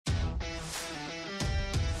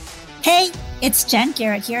Hey, it's Jen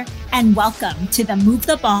Garrett here, and welcome to the Move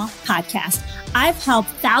the Ball podcast. I've helped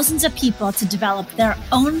thousands of people to develop their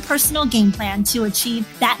own personal game plan to achieve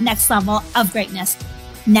that next level of greatness.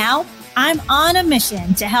 Now, I'm on a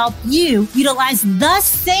mission to help you utilize the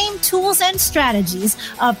same tools and strategies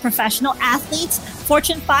of professional athletes,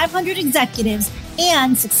 Fortune 500 executives,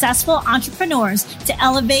 and successful entrepreneurs to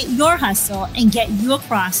elevate your hustle and get you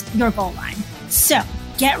across your goal line. So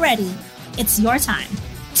get ready. It's your time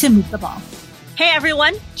to move the ball. Hey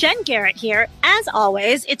everyone, Jen Garrett here. As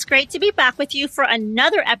always, it's great to be back with you for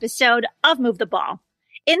another episode of Move the Ball.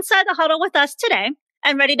 Inside the huddle with us today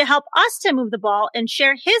and ready to help us to move the ball and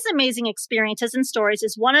share his amazing experiences and stories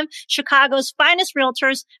is one of Chicago's finest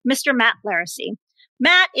realtors, Mr. Matt Laracy.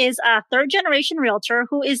 Matt is a third-generation realtor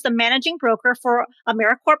who is the managing broker for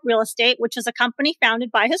AmeriCorp Real Estate, which is a company founded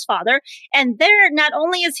by his father. And there, not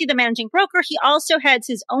only is he the managing broker, he also heads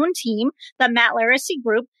his own team, the Matt Laracy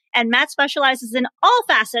Group. And Matt specializes in all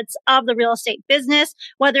facets of the real estate business,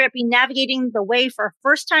 whether it be navigating the way for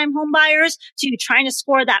first-time home buyers to trying to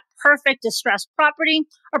score that perfect distressed property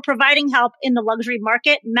or providing help in the luxury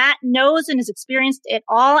market. Matt knows and has experienced it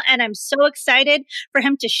all. And I'm so excited for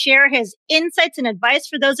him to share his insights and advice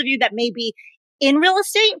for those of you that may be in real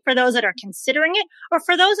estate, for those that are considering it, or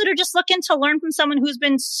for those that are just looking to learn from someone who's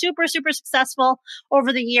been super, super successful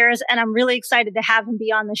over the years. And I'm really excited to have him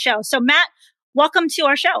be on the show. So Matt, welcome to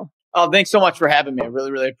our show. Oh, thanks so much for having me. I really,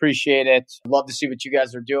 really appreciate it. Love to see what you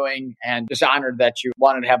guys are doing and just honored that you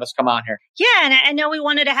wanted to have us come on here. Yeah. And I know we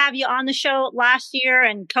wanted to have you on the show last year,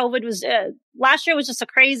 and COVID was, last year was just a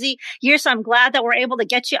crazy year. So I'm glad that we're able to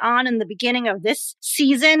get you on in the beginning of this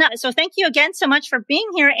season. So thank you again so much for being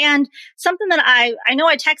here. And something that I know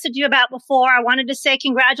I texted you about before, I wanted to say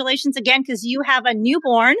congratulations again, because you have a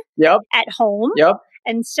newborn at home. Yep.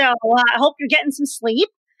 And so I hope you're getting some sleep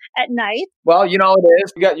at night. Well, you know, it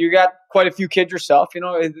is. You got quite a few kids yourself. You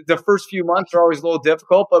know, the first few months are always a little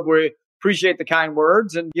difficult, but we appreciate the kind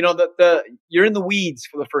words. And, you know, you're in the weeds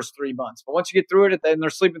for the first 3 months. But once you get through it and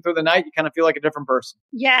they're sleeping through the night, you kind of feel like a different person.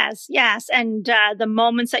 Yes, yes. And the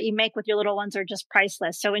moments that you make with your little ones are just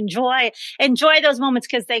priceless. So enjoy those moments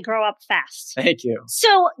because they grow up fast. Thank you.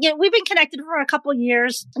 So, we've been connected for a couple of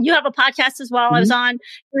years. You have a podcast as well. Mm-hmm. I was on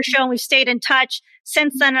your show and we've stayed in touch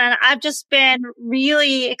since then. And I've just been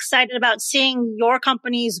really excited about seeing your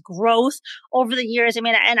company's growth over the years. I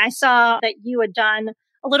mean, and I saw that you had done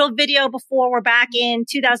a little video before. We're back in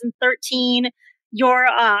 2013. Your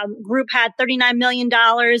group had $39 million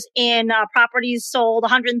in properties sold,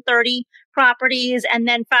 130 properties. And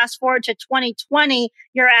then fast forward to 2020,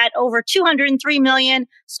 you're at over 203 million,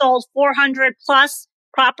 sold 400 plus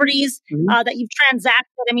properties that you've transacted.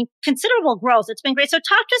 I mean, considerable growth. It's been great. So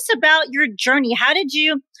talk to us about your journey. How did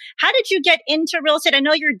you get into real estate? I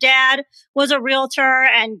know your dad was a realtor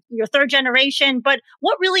and you're third generation, but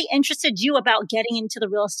what really interested you about getting into the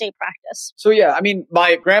real estate practice? So yeah, I mean,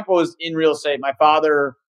 my grandpa was in real estate. My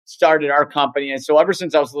father started our company. And so ever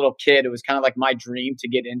since I was a little kid, it was kind of like my dream to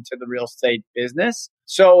get into the real estate business.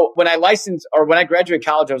 So when I graduated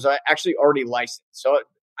college, I was actually already licensed. So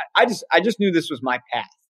I just knew this was my path,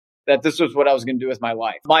 that this was what I was going to do with my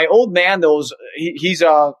life. My old man, he's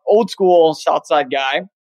a old school South Side guy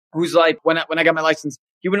who's like, when I got my license,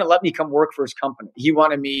 he wouldn't let me come work for his company. He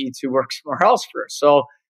wanted me to work somewhere else first. So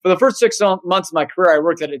for the first 6 months of my career, I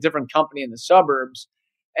worked at a different company in the suburbs.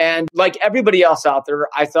 And like everybody else out there,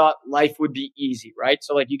 I thought life would be easy, right?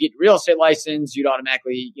 So like you get your real estate license, you'd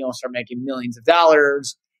automatically, start making millions of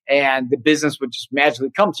dollars and the business would just magically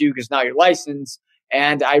come to you because now you're licensed.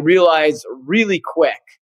 And I realized really quick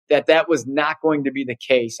that was not going to be the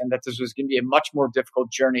case and that this was going to be a much more difficult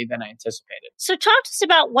journey than I anticipated. So talk to us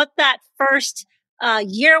about what that first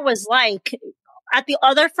year was like at the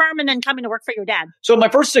other firm and then coming to work for your dad. So my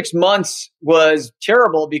first 6 months was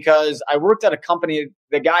terrible because I worked at a company.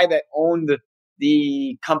 The guy that owned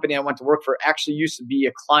the company I went to work for actually used to be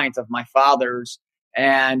a client of my father's,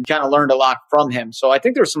 and kind of learned a lot from him. So I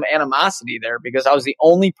think there was some animosity there because I was the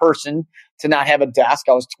only person to not have a desk.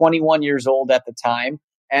 I was 21 years old at the time,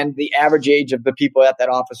 and the average age of the people at that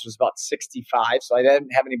office was about 65. So I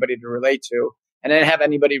didn't have anybody to relate to, and I didn't have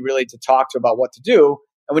anybody really to talk to about what to do.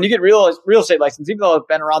 And when you get real estate license, even though I've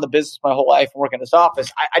been around the business my whole life and working in this office,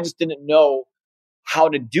 I just didn't know how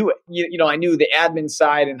to do it. I knew the admin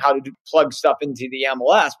side and how to plug stuff into the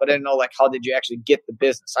MLS, but I didn't know how did you actually get the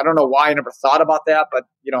business. I don't know why I never thought about that, but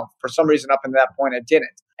for some reason up until that point I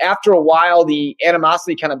didn't. After a while, the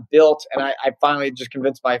animosity kind of built, and I finally just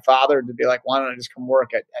convinced my father to be like, why don't I just come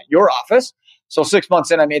work at your office? So 6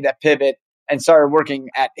 months in, I made that pivot and started working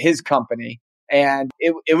at his company. And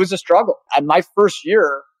it was a struggle. And my first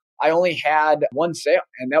year, I only had one sale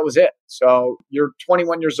and that was it. So you're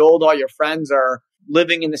 21 years old. All your friends are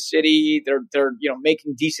living in the city. They're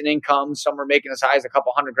making decent income. Some are making as high as a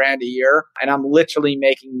couple $100,000 a year. And I'm literally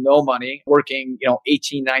making no money, working,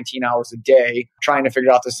 18, 19 hours a day, trying to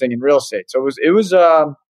figure out this thing in real estate. So it was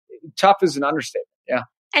tough as an understatement. Yeah.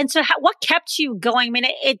 And so what kept you going? I mean,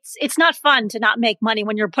 it's not fun to not make money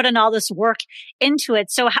when you're putting all this work into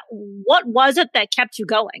it. So what was it that kept you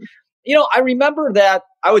going? I remember that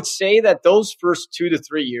I would say that those first 2 to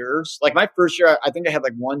 3 years, like my first year, I think I had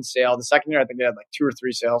like one sale. The second year, I think I had like 2 or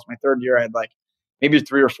 3 sales. My third year, I had like maybe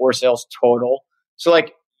 3 or 4 sales total. So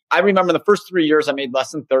like, I remember the first 3 years, I made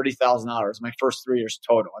less than $30,000 my first 3 years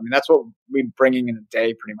total. I mean, that's what we're bringing in a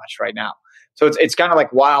day pretty much right now. So it's kind of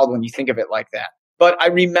like wild when you think of it like that. But I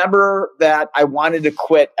remember that I wanted to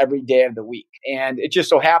quit every day of the week. And it just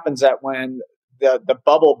so happens that when the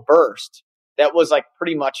bubble burst, that was like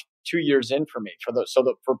pretty much 2 years in for me.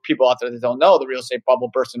 For people out there that don't know, the real estate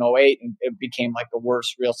bubble burst in 2008 and it became like the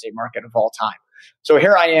worst real estate market of all time. So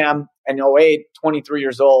here I am in 2008, 23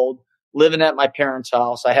 years old, living at my parents'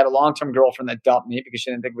 house. I had a long-term girlfriend that dumped me because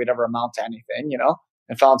she didn't think we'd ever amount to anything,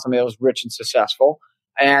 and found somebody that was rich and successful.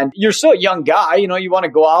 And you're still a young guy, you want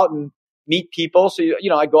to go out and meet people. So,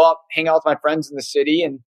 I go out, hang out with my friends in the city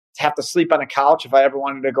and have to sleep on a couch if I ever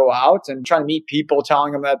wanted to go out, and trying to meet people,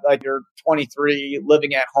 telling them that like you're 23,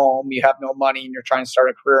 living at home, you have no money, and you're trying to start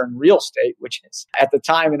a career in real estate, which is at the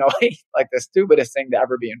time in 2008, like the stupidest thing to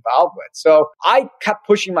ever be involved with. So I kept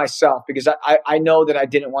pushing myself because I know that I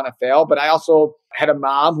didn't want to fail, but I also had a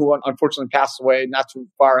mom who unfortunately passed away not too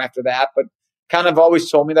far after that, but kind of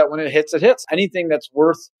always told me that when it hits, it hits. Anything that's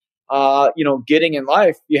worth getting in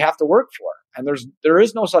life, you have to work for. And there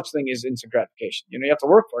is no such thing as instant gratification. You have to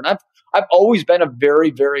work for it. And I've always been a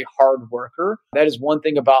very, very hard worker. That is one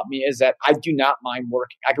thing about me, is that I do not mind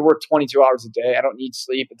working. I can work 22 hours a day. I don't need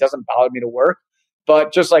sleep. It doesn't bother me to work.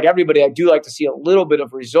 But just like everybody, I do like to see a little bit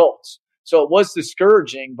of results. So it was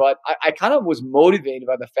discouraging, but I kind of was motivated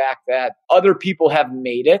by the fact that other people have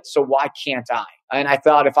made it. So why can't I? And I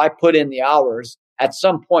thought if I put in the hours, at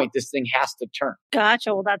some point, this thing has to turn.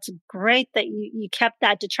 Gotcha. Well, that's great that you kept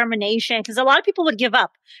that determination, because a lot of people would give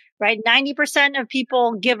up, right? 90% of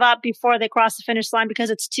people give up before they cross the finish line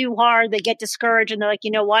because it's too hard. They get discouraged and they're like,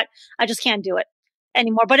 you know what? I just can't do it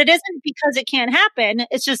anymore. But it isn't because it can't happen.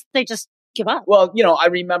 It's just they just give up. Well, I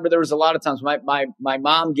remember there was a lot of times my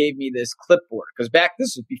mom gave me this clipboard, because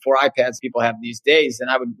this is before iPads people have these days, and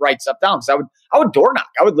I would write stuff down. So I would door knock.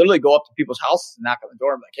 I would literally go up to people's houses and knock on the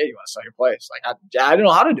door and be like, hey, you want to sell your place? Like I didn't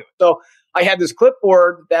know how to do it. So I had this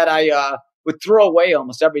clipboard that I would throw away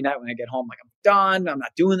almost every night when I get home. Like, I'm done. I'm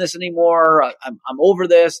not doing this anymore. I'm over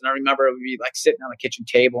this. And I remember it would be like sitting on the kitchen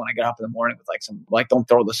table when I got up in the morning with like don't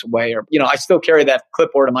throw this away. Or, I still carry that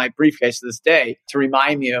clipboard in my briefcase to this day to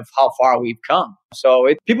remind me of how far we've come. So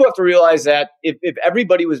people have to realize that if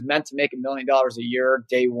everybody was meant to make $1 million a year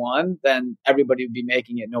day one, then everybody would be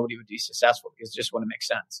making it. Nobody would be successful, because it just wouldn't make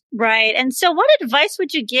sense. Right. And so what advice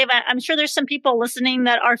would you give? I'm sure there's some people listening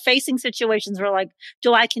that are facing situations where like,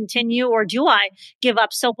 do I continue or do I give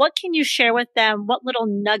up? So what can you share with them? What little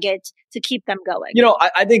nugget to keep them going?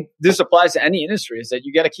 I think this applies to any industry, is that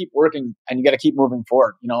you got to keep working and you got to keep moving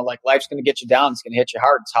forward. Like life's going to get you down. It's going to hit you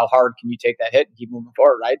hard. It's how hard can you take that hit and keep moving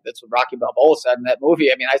forward, right? That's what Rocky Balboa said in that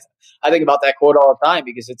movie. I mean, I think about that quote all the time,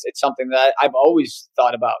 because it's something that I've always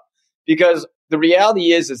thought about. Because the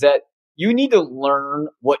reality is that you need to learn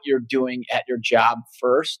what you're doing at your job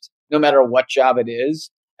first, no matter what job it is,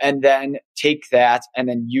 and then take that and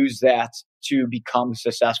then use that to become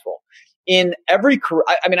successful. In every career,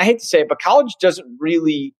 I mean, I hate to say it, but college doesn't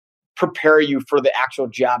really prepare you for the actual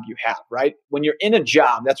job you have, right? When you're in a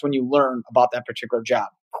job, that's when you learn about that particular job.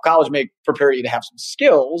 College may prepare you to have some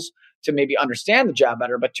skills to maybe understand the job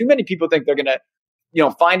better, but too many people think they're going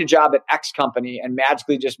to, find a job at X company and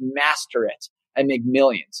magically just master it and make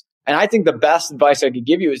millions. And I think the best advice I could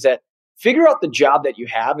give you is that figure out the job that you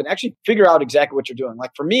have and actually figure out exactly what you're doing.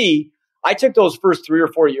 Like for me, I took those first 3 or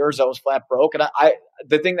 4 years I was flat broke. And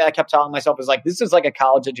the thing that I kept telling myself is like, this is like a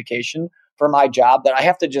college education for my job, that I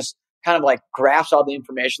have to just kind of like grasp all the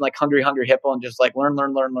information like Hungry Hippo and just like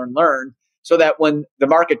learn, so that when the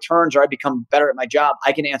market turns or I become better at my job,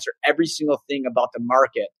 I can answer every single thing about the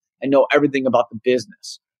market and know everything about the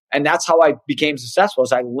business. And that's how I became successful,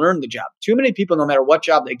 as I learned the job. Too many people, no matter what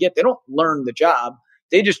job they get, they don't learn the job.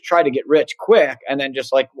 They just try to get rich quick and then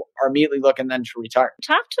just like are immediately looking then to retire.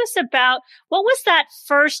 Talk to us about what was that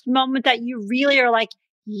first moment that you really are like,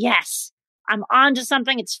 yes, I'm on to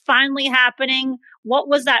something. It's finally happening. What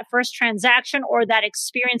was that first transaction or that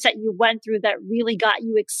experience that you went through that really got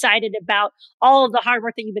you excited about all of the hard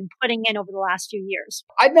work that you've been putting in over the last few years?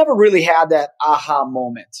 I'd never really had that aha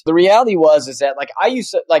moment. The reality is that like I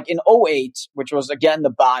used to, like in '08, which was again the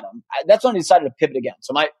bottom, that's when I decided to pivot again.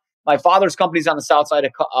 So my father's company's on the south side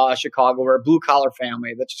of Chicago. We're a blue collar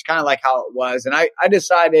family. That's just kind of like how it was. And I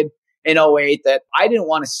decided in '08 that I didn't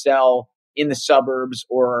want to sell in the suburbs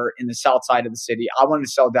or in the south side of the city. I wanted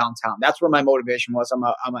to sell downtown. That's where my motivation was.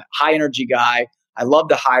 I'm a high energy guy. I love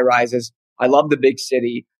the high rises. I love the big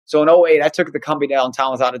city. So in '08, I took the company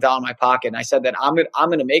downtown without a dollar in my pocket. And I said that I'm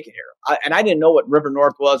going to make it here. And I didn't know what River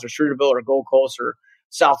North was or Streeterville or Gold Coast or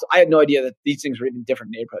South. I had no idea that these things were even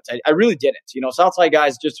different neighborhoods. I really didn't. Southside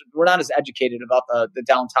guys we're not as educated about the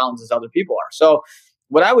downtowns as other people are. So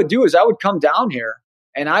what I would do is I would come down here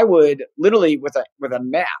and I would literally with a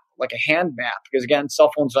map, like a hand map, because again,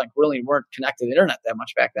 cell phones really weren't connected to the internet that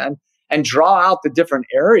much back then, and draw out the different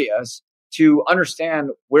areas to understand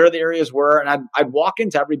where the areas were. And I'd walk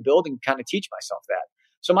into every building, kind of teach myself that.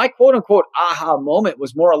 So my quote unquote aha moment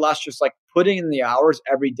was more or less just like putting in the hours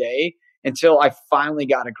every day until I finally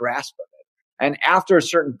got a grasp of it. And after a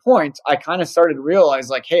certain point, I kind of started to realize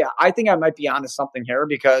like, hey, I think I might be onto something here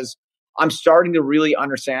because I'm starting to really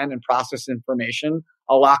understand and process information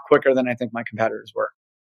a lot quicker than I think my competitors were.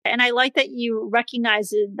 And I like that you recognize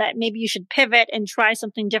that maybe you should pivot and try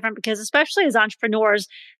something different because especially as entrepreneurs,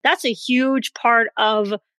 that's a huge part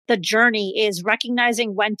of the journey is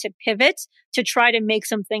recognizing when to pivot to try to make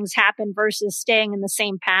some things happen versus staying in the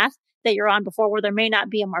same path that you're on before where there may not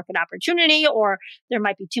be a market opportunity or there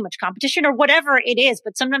might be too much competition or whatever it is.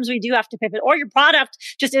 But sometimes we do have to pivot or your product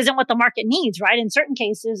just isn't what the market needs, right? In certain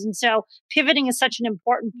cases. And so pivoting is such an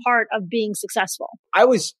important part of being successful. I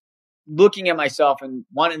was looking at myself and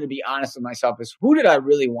wanting to be honest with myself is who did I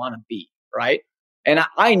really want to be, right? And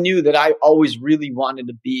I knew that I always really wanted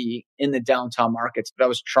to be in the downtown markets, but I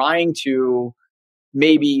was trying to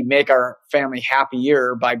maybe make our family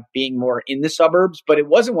happier by being more in the suburbs, but it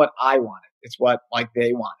wasn't what I wanted. It's what like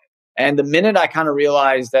they wanted. And the minute I kind of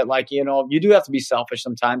realized that like, you do have to be selfish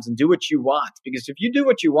sometimes and do what you want, because if you do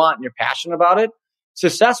what you want and you're passionate about it,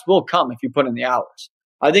 success will come if you put in the hours.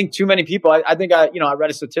 I think too many people, I think I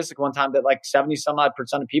read a statistic one time that like 70 some odd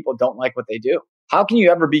 % of people don't like what they do. How can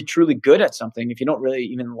you ever be truly good at something if you don't really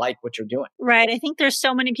even like what you're doing? Right. I think there's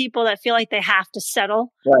so many people that feel like they have to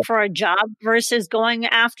settle for a job versus going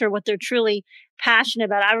after what they're truly passionate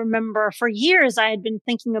about. I remember for years I had been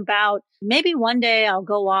thinking about maybe one day I'll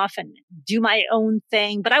go off and do my own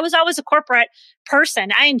thing, but I was always a corporate person.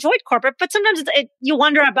 I enjoyed corporate, but sometimes you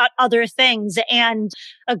wonder about other things. And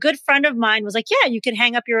a good friend of mine was like, yeah, you could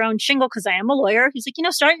hang up your own shingle because I am a lawyer. He's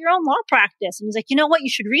like, start your own law practice. And he's like, what you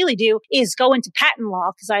should really do is go into patent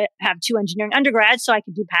law because I have 2 engineering undergrads, so I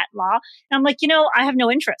could do patent law. And I'm like, I have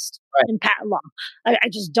no interest in patent law. I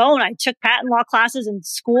just don't. I took patent law classes in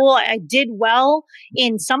school. I did well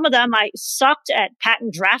in some of them. I sucked at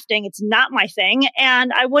patent drafting. It's not my thing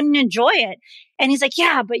and I wouldn't enjoy it. And he's like,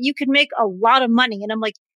 yeah, but you could make a lot of money. And I'm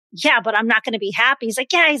like, yeah, but I'm not going to be happy. He's like,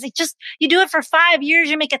 just, you do it for 5 years,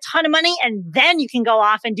 you make a ton of money and then you can go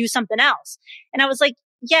off and do something else. And I was like,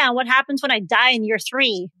 yeah, what happens when I die in year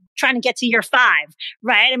 3? Trying to get to year 5,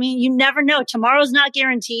 right? I mean, you never know. Tomorrow's not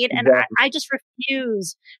guaranteed. And exactly. I just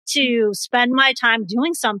refuse to spend my time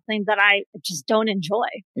doing something that I just don't enjoy.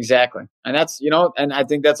 Exactly. And that's, and I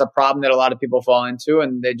think that's a problem that a lot of people fall into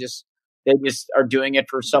and they just are doing it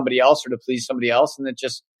for somebody else or to please somebody else. And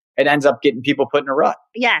it ends up getting people put in a rut.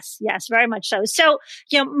 Yes, very much so. So,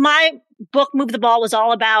 my book, Move the Ball, was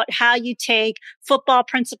all about how you take football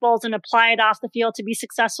principles and apply it off the field to be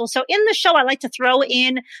successful. So in the show, I like to throw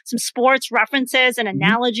in some sports references and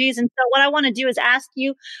analogies. And so what I want to do is ask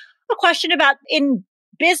you a question about in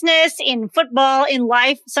business, in football, in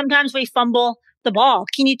life, sometimes we fumble the ball.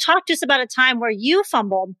 Can you talk to us about a time where you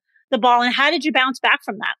fumbled the ball and how did you bounce back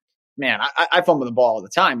from that? Man, I fumble the ball all the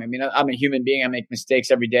time. I mean, I'm a human being. I make mistakes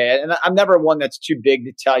every day. And I'm never one that's too big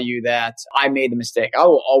to tell you that I made the mistake. I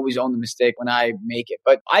will always own the mistake when I make it.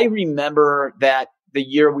 But I remember that the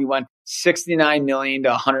year we went 69 million to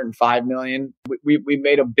 105 million, we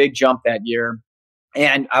made a big jump that year.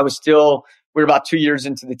 And we were about 2 years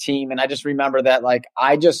into the team. And I just remember that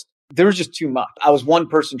there was just too much. I was one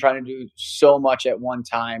person trying to do so much at one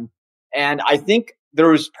time. And I think there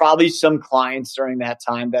was probably some clients during that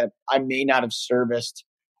time that I may not have serviced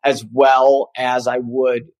as well as I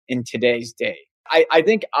would in today's day. I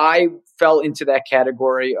think I fell into that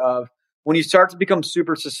category of when you start to become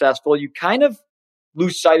super successful, you kind of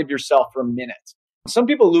lose sight of yourself for a minute. Some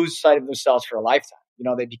people lose sight of themselves for a lifetime.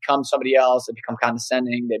 They become somebody else. They become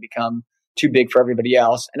condescending. They become too big for everybody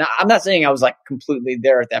else. And I'm not saying I was like completely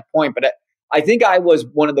there at that point, but I think I was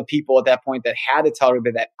one of the people at that point that had to tell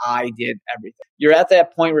everybody that I did everything. You're at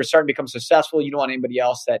that point where you're starting to become successful. You don't want anybody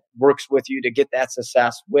else that works with you to get that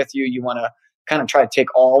success with you. You want to kind of try to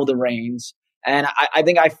take all the reins. And I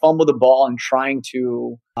think I fumbled the ball in trying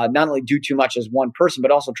to not only do too much as one person,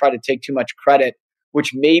 but also try to take too much credit,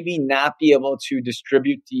 which maybe not be able to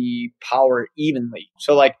distribute the power evenly.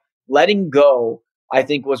 So like letting go, I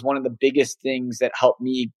think, was one of the biggest things that helped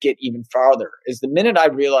me get even farther. Is the minute I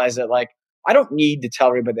realized that like, I don't need to tell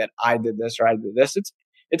everybody that I did this or I did this.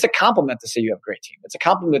 It's a compliment to say you have a great team. It's a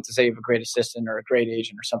compliment to say you have a great assistant or a great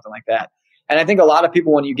agent or something like that. And I think a lot of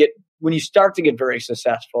people, when you start to get very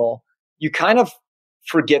successful, you kind of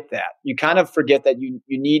forget that. You kind of forget that you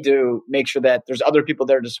need to make sure that there's other people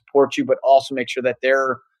there to support you, but also make sure that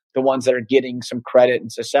they're the ones that are getting some credit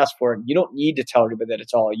and success for it. You don't need to tell everybody that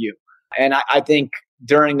it's all you. And I think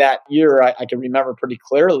during that year, I can remember pretty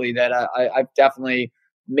clearly that I've definitely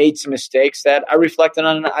made some mistakes that I reflected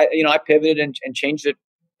on. And I pivoted and changed it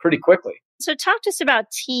pretty quickly. So talk to us about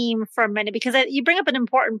team for a minute, because you bring up an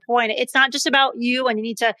important point. It's not just about you, and you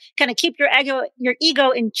need to kind of keep your ego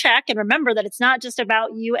in check and remember that it's not just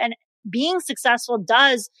about you. And being successful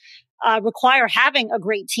does require having a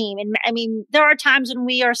great team. And I mean, there are times when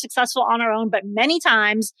we are successful on our own, but many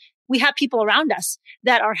times we have people around us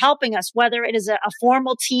that are helping us, whether it is a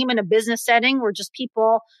formal team in a business setting or just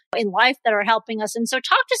people in life that are helping us. And so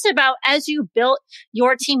talk to us about, as you built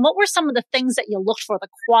your team, what were some of the things that you looked for, the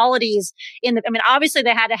qualities obviously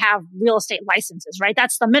they had to have real estate licenses, right?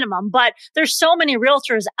 That's the minimum, but there's so many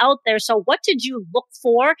realtors out there. So what did you look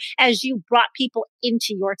for as you brought people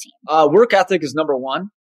into your team? Work ethic is number one.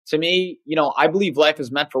 To me, I believe life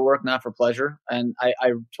is meant for work, not for pleasure. And I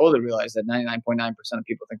totally realize that 99.9% of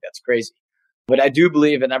people think that's crazy. But I do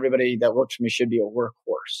believe in everybody that works for me should be a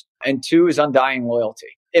workhorse. And two is undying loyalty.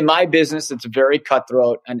 In my business, it's very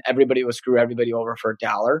cutthroat and everybody will screw everybody over for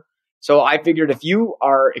 $1. So I figured if you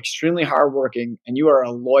are extremely hardworking and you are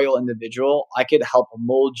a loyal individual, I could help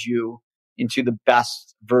mold you into the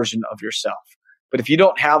best version of yourself. But if you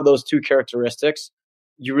don't have those two characteristics,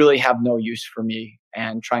 you really have no use for me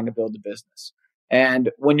and trying to build a business.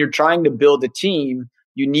 And when you're trying to build a team,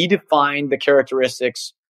 you need to find the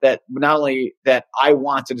characteristics that not only that I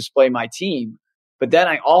want to display my team, but then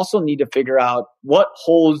I also need to figure out what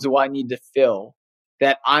holes do I need to fill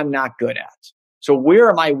that I'm not good at. So where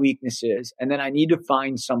are my weaknesses? And then I need to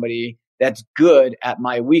find somebody that's good at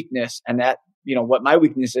my weakness, and that, what my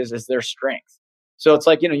weakness is their strength. So it's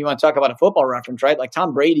like, you want to talk about a football reference, right? Like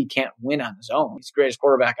Tom Brady can't win on his own. He's the greatest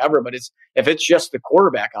quarterback ever, but if it's just the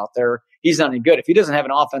quarterback out there, he's not any good. If he doesn't have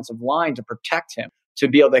an offensive line to protect him, to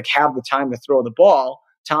be able to have the time to throw the ball,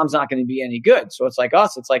 Tom's not going to be any good. So it's like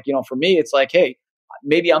us. It's like, for me, it's like, hey,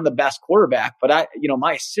 maybe I'm the best quarterback, but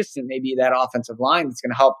my assistant may be that offensive line that's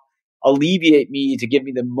going to help alleviate me, to give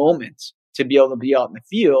me the moment to be able to be out in the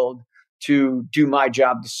field to do my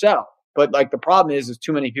job to sell. But like the problem is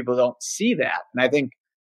too many people don't see that. And I think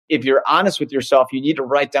if you're honest with yourself, you need to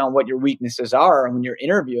write down what your weaknesses are. And when you're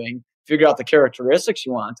interviewing, figure out the characteristics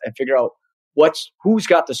you want and figure out who's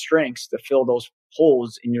got the strengths to fill those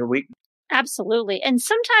holes in your weakness. Absolutely. And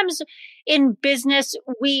sometimes in business,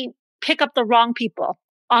 we pick up the wrong people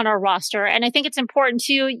on our roster. And I think it's important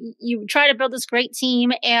too. You try to build this great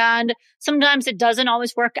team, and sometimes it doesn't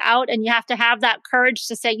always work out. And you have to have that courage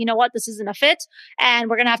to say, you know what, this isn't a fit, and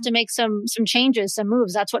we're going to have to make some changes, some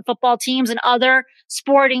moves. That's what football teams and other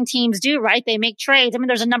sporting teams do, right? They make trades. I mean,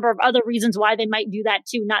 there's a number of other reasons why they might do that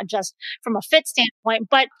too, not just from a fit standpoint.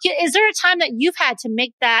 But is there a time that you've had to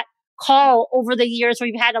make that call over the years where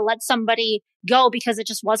you've had to let somebody go because it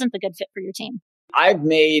just wasn't the good fit for your team? I've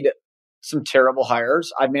made some terrible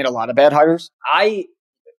hires. I've made a lot of bad hires.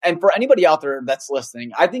 And for anybody out there that's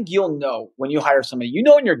listening, I think you'll know when you hire somebody,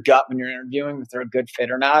 in your gut when you're interviewing if they're a good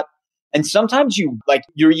fit or not. And sometimes you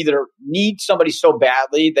either need somebody so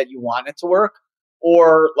badly that you want it to work,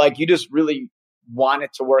 or like you just really want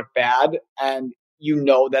it to work bad and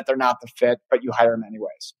that they're not the fit, but you hire them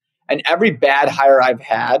anyways. And every bad hire I've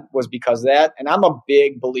had was because of that. And I'm a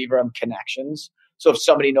big believer in connections. So if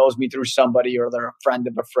somebody knows me through somebody, or they're a friend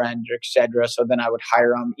of a friend, et cetera, so then I would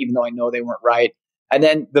hire them even though I know they weren't right. And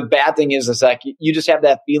then the bad thing is like you just have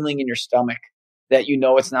that feeling in your stomach that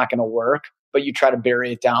it's not going to work, but you try to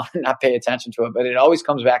bury it down and not pay attention to it. But it always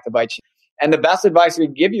comes back to bite you. And the best advice I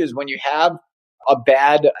can give you is when you have a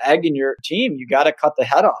bad egg in your team, you got to cut the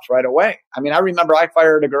head off right away. I mean, I remember I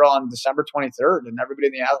fired a girl on December 23rd, and everybody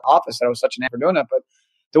in the office said I was such an ass for doing it. But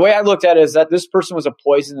the way I looked at it is that this person was a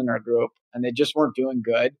poison in our group, and they just weren't doing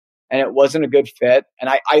good. and it wasn't a good fit. And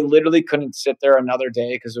I literally couldn't sit there another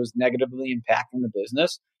day because it was negatively impacting the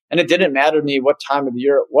business. And it didn't matter to me what time of the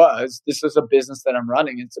year it was. This is a business that I'm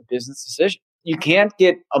running. It's a business decision. You can't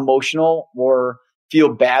get emotional or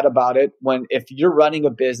feel bad about it if you're running a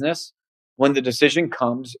business, when the decision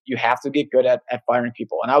comes, you have to get good at firing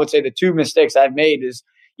people. And I would say the two mistakes I've made is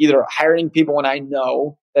either hiring people when I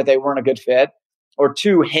know that they weren't a good fit, or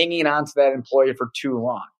two, hanging on to that employee for too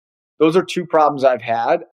long. Those are two problems I've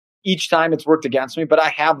had. Each time it's worked against me, but I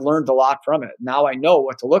have learned a lot from it. Now I know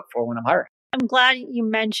what to look for when I'm hiring. I'm glad you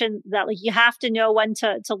mentioned that, like, you have to know when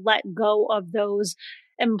to let go of those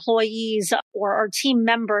employees or team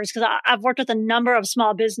members, because I've worked with a number of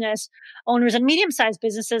small business owners and medium-sized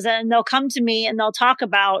businesses, and they'll come to me and they'll talk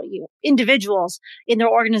about individuals in their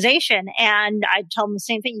organization, and I tell them the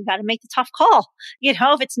same thing. You got to make the tough call, if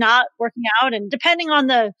it's not working out. And depending on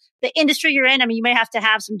the industry you're in, I mean, you may have to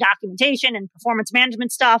have some documentation and performance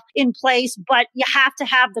management stuff in place, but you have to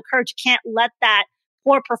have the courage. You can't let that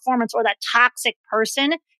poor performance or that toxic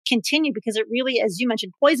person continue, because it really, as you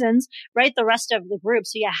mentioned, poisons, right, the rest of the group.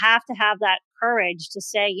 So you have to have that courage to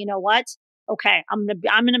say, you know what? Okay, I'm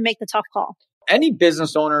gonna make the tough call. Any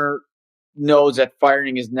business owner knows that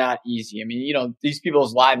firing is not easy. I mean, these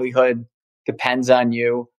people's livelihood depends on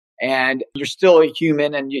you, and you're still a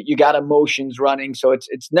human, and you got emotions running. So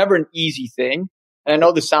it's never an easy thing. And I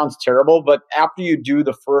know this sounds terrible, but after you do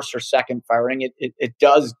the first or second firing, it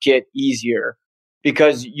does get easier,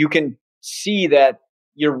 because you can see that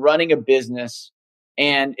you're running a business,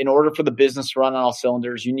 and in order for the business to run on all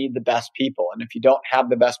cylinders, you need the best people. And if you don't have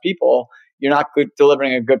the best people, you're not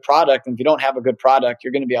delivering a good product. And if you don't have a good product,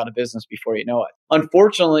 you're going to be out of business before you know it.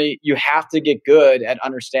 Unfortunately, you have to get good at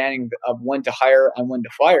understanding of when to hire and when to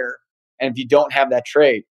fire. And if you don't have that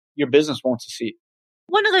trait, your business won't succeed.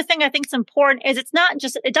 One other thing I think is important is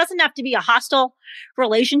it doesn't have to be a hostile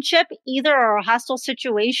relationship either, or a hostile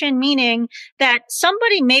situation, meaning that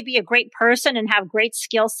somebody may be a great person and have great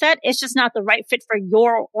skill set. It's just not the right fit for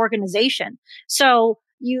your organization. So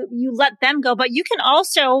you let them go, but you can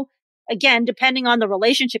also, again, depending on the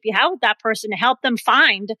relationship you have with that person, to help them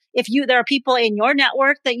find, there are people in your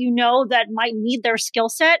network that that might need their skill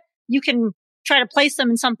set, you can try to place them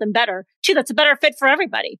in something better too. That's a better fit for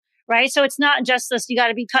everybody. Right. So it's not just this, you got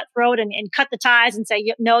to be cutthroat and cut the ties and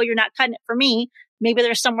say, no, you're not cutting it for me. Maybe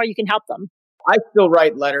there's somewhere you can help them. I still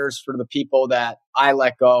write letters for the people that I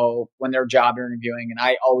let go when they're job interviewing, and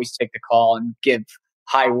I always take the call and give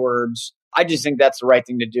high words. I just think that's the right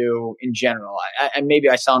thing to do in general. And maybe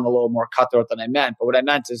I sound a little more cutthroat than I meant, but what I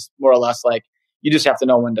meant is more or less like, you just have to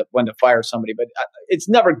know when to fire somebody. But it's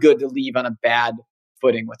never good to leave on a bad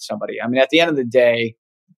footing with somebody. I mean, at the end of the day,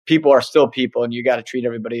 people are still people, and you got to treat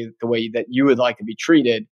everybody the way that you would like to be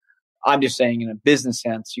treated. I'm just saying, in a business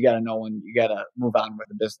sense, you got to know when you got to move on with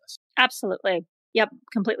the business. Absolutely. Yep.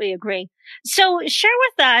 Completely agree. So share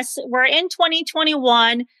with us, we're in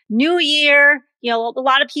 2021, new year. A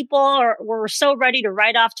lot of people were so ready to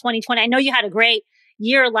write off 2020. I know you had a great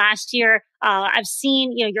year last year. I've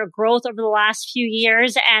seen, your growth over the last few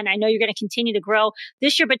years, and I know you're going to continue to grow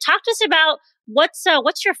this year, but talk to us about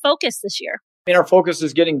what's your focus this year? Our focus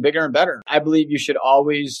is getting bigger and better. I believe you should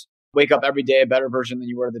always wake up every day a better version than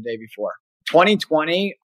you were the day before.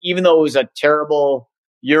 2020, even though it was a terrible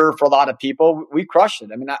year for a lot of people, we crushed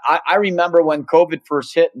it. I mean, I remember when COVID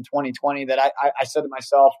first hit in 2020 that I said to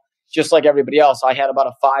myself, just like everybody else, I had about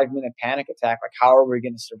a 5-minute panic attack. Like, how are we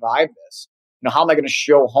going to survive this? How am I going to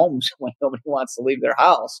show homes when nobody wants to leave their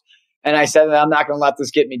house? And I said, I'm not going to let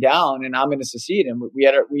this get me down, and I'm going to succeed. And we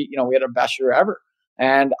had our best year ever.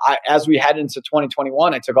 And as we head into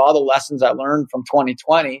 2021, I took all the lessons I learned from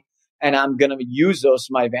 2020, and I'm going to use those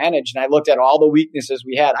to my advantage. And I looked at all the weaknesses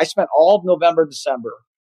we had. I spent all of November, December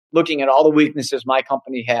looking at all the weaknesses my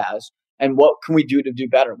company has and what can we do to do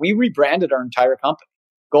better. We rebranded our entire company.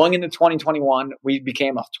 Going into 2021, we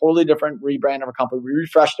became a totally different rebrand of our company. We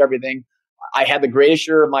refreshed everything. I had the greatest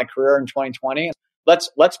year of my career in 2020.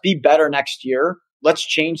 Let's be better next year. Let's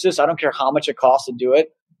change this. I don't care how much it costs to do it.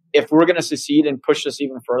 If we're going to succeed and push this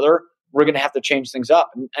even further, we're going to have to change things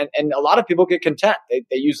up. And a lot of people get content. They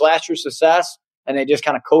use last year's success and they just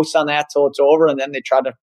kind of coast on that till it's over. And then they try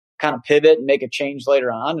to kind of pivot and make a change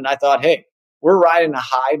later on. And I thought, hey, we're riding a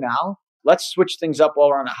high now. Let's switch things up while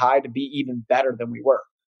we're on a high to be even better than we were.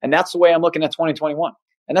 And that's the way I'm looking at 2021.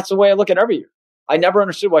 And that's the way I look at every year. I never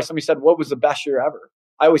understood why somebody said, what was the best year ever?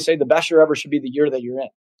 I always say the best year ever should be the year that you're in.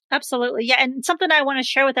 Absolutely. Yeah. And something I want to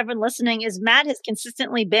share with everyone listening is Matt has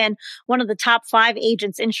consistently been one of the top 5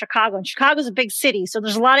 agents in Chicago. And Chicago's a big city. So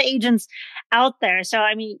there's a lot of agents out there. So,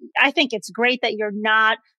 I mean, I think it's great that you're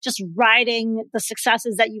not just riding the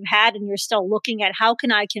successes that you've had and you're still looking at how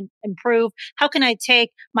can I improve? How can I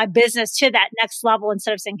take my business to that next level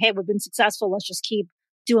instead of saying, hey, we've been successful. Let's just keep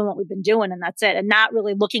doing what we've been doing. And that's it. And not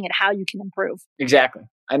really looking at how you can improve. Exactly.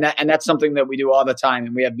 And that's something that we do all the time.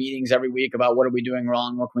 And we have meetings every week about what are we doing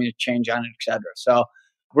wrong? What can we change on it, et cetera. So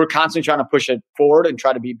we're constantly trying to push it forward and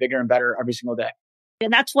try to be bigger and better every single day.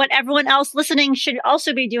 And that's what everyone else listening should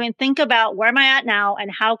also be doing. Think about where am I at now and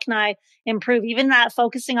how can I improve? Even that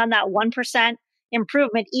focusing on that 1%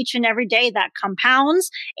 improvement each and every day that compounds.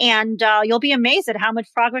 And you'll be amazed at how much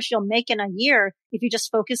progress you'll make in a year if you just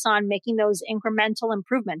focus on making those incremental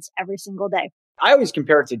improvements every single day. I always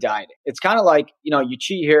compare it to dieting. It's kind of like, you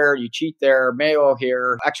cheat here, you cheat there, mayo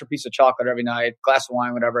here, extra piece of chocolate every night, glass of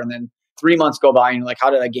wine, whatever. And then 3 months go by and you're like, how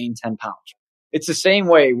did I gain 10 pounds? It's the same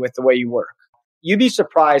way with the way you work. You'd be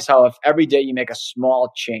surprised how if every day you make a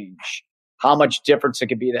small change, how much difference it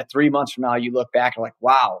could be that 3 months from now you look back and like,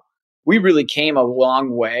 wow, we really came a long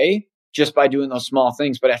way just by doing those small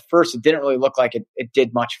things. But at first it didn't really look like it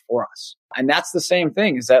did much for us. And that's the same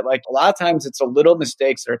thing is that like a lot of times it's the little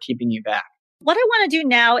mistakes that are keeping you back. What I want to do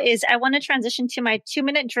now is I want to transition to my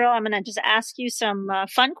 2-minute drill. I'm going to just ask you some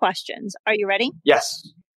fun questions. Are you ready? Yes.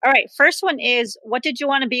 All right. First one is, what did you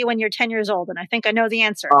want to be when you're 10 years old? And I think I know the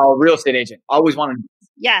answer. Oh, real estate agent. Always wanted to.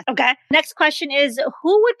 Yeah. Okay. Next question is,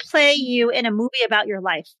 who would play you in a movie about your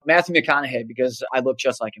life? Matthew McConaughey, because I look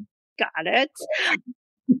just like him. Got it.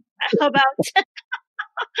 How about...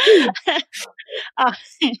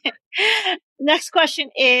 Next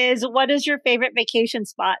question is, what is your favorite vacation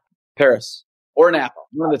spot? Paris or Napa,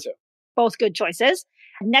 one of the two. Both good choices.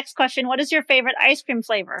 Next question, what is your favorite ice cream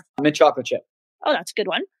flavor? Mint chocolate chip. Oh, that's a good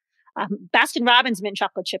one. Baskin Robbins mint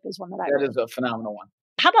chocolate chip is one that I That is a phenomenal one.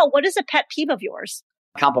 How about what is a pet peeve of yours?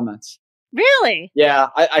 Compliments. Really? Yeah,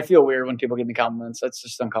 I feel weird when people give me compliments. That's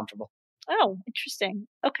just uncomfortable. Oh, interesting.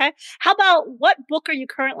 Okay. How about what book are you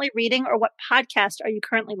currently reading or what podcast are you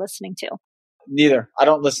currently listening to? Neither. I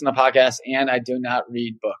don't listen to podcasts and I do not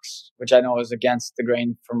read books, which I know is against the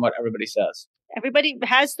grain from what everybody says. Everybody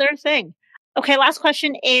has their thing. Okay, last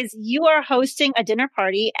question is, you are hosting a dinner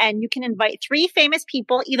party and you can invite 3 famous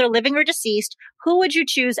people, either living or deceased. Who would you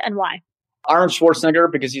choose and why? Arnold Schwarzenegger,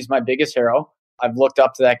 because he's my biggest hero. I've looked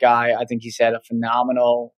up to that guy. I think he's had a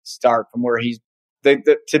phenomenal start from where he's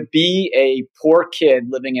to be a poor kid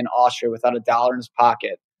living in Austria without $1 in his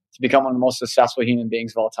pocket to become one of the most successful human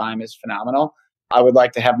beings of all time is phenomenal. I would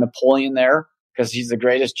like to have Napoleon there because he's the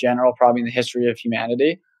greatest general probably in the history of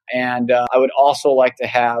humanity. And I would also like to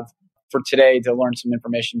have, for today, to learn some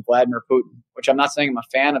information, Vladimir Putin, which I'm not saying I'm a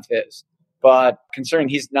fan of his, but considering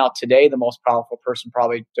he's now today the most powerful person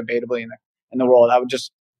probably debatably in the world, I would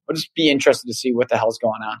just be interested to see what the hell's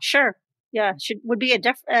going on. Sure. Yeah. Would be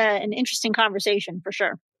an interesting conversation for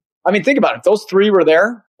sure. I mean, think about it. If those 3 were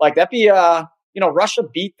there, like that'd be, Russia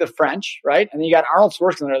beat the French, right? And then you got Arnold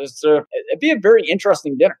Schwarzenegger. It'd be a very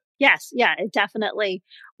interesting dinner. Yes. Yeah, it definitely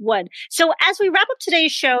would. So as we wrap up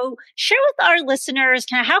today's show, share with our listeners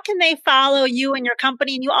kind of how can they follow you and your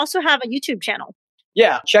company? And you also have a YouTube channel.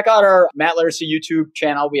 Yeah. Check out our Matt Laracy YouTube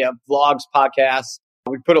channel. We have vlogs, podcasts.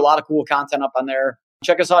 We put a lot of cool content up on there.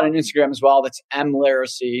 Check us out on Instagram as well. That's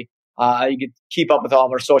mlaracy. You can keep up with all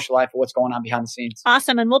of our social life and what's going on behind the scenes.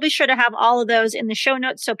 Awesome. And we'll be sure to have all of those in the show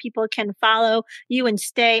notes so people can follow you and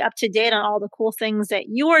stay up to date on all the cool things that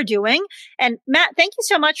you are doing. And Matt, thank you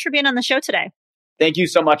so much for being on the show today. Thank you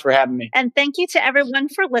so much for having me. And thank you to everyone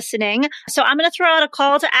for listening. So I'm going to throw out a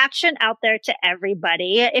call to action out there to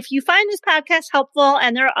everybody. If you find this podcast helpful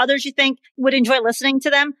and there are others you think would enjoy listening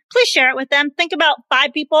to them, please share it with them. Think about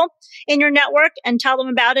 5 people in your network and tell them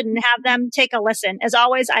about it and have them take a listen. As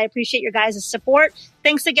always, I appreciate your guys' support.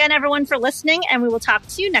 Thanks again, everyone, for listening, and we will talk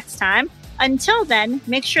to you next time. Until then,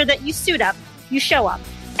 make sure that you suit up, you show up,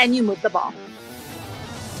 and you move the ball.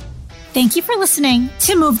 Thank you for listening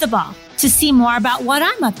to Move the Ball. To see more about what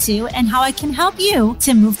I'm up to and how I can help you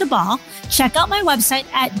to move the ball, check out my website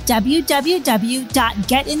at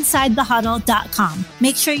www.getinsidethehuddle.com.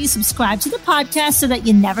 Make sure you subscribe to the podcast so that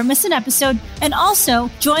you never miss an episode, and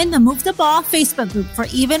also join the Move the Ball Facebook group for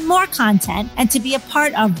even more content and to be a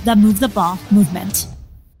part of the Move the Ball movement.